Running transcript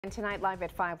And tonight, live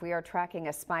at 5, we are tracking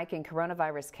a spike in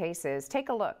coronavirus cases. Take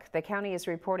a look. The county is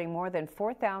reporting more than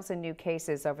 4,000 new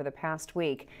cases over the past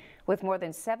week, with more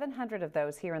than 700 of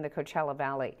those here in the Coachella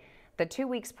Valley. The 2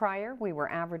 weeks prior, we were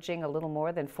averaging a little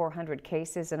more than 400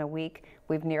 cases in a week.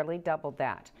 We've nearly doubled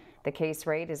that. The case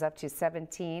rate is up to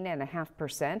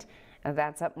 17.5%, and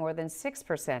that's up more than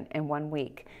 6% in 1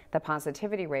 week. The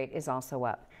positivity rate is also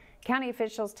up. County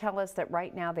officials tell us that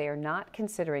right now they are not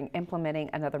considering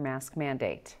implementing another mask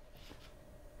mandate.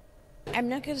 I'm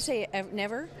not going to say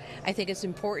never. I think it's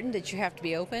important that you have to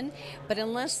be open, but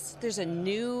unless there's a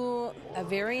new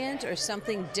variant or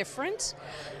something different,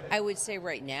 I would say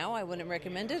right now I wouldn't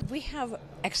recommend it. We have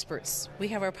experts. We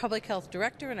have our public health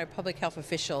director and our public health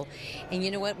official, and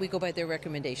you know what? We go by their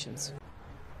recommendations.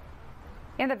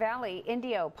 In the Valley,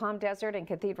 Indio, Palm Desert, and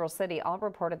Cathedral City all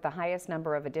reported the highest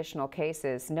number of additional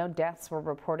cases. No deaths were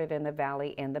reported in the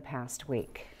Valley in the past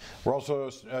week. We're also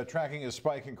tracking a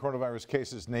spike in coronavirus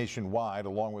cases nationwide,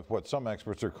 along with what some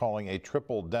experts are calling a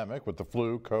triple-demic, with the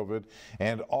flu, COVID,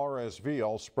 and RSV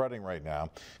all spreading right now.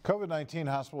 COVID-19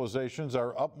 hospitalizations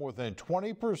are up more than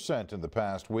 20% in the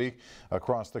past week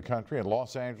across the country. In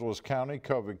Los Angeles County,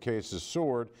 COVID cases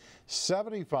soared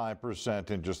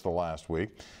 75% in just the last week.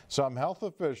 Some health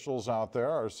officials out there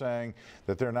are saying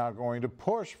that they're now going to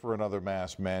push for another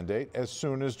mask mandate as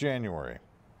soon as January.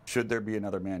 Should there be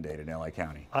another mandate in LA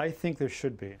County? I think there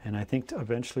should be, and I think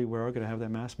eventually we're all going to have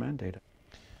that mask mandate.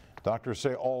 Doctors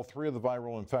say all three of the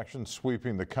viral infections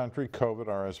sweeping the country, COVID,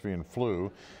 RSV, and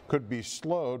flu, could be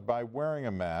slowed by wearing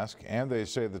a mask, and they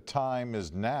say the time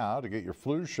is now to get your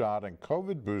flu shot and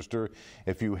COVID booster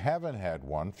if you haven't had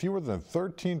one. Fewer than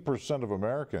 13% of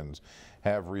Americans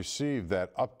have received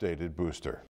that updated booster.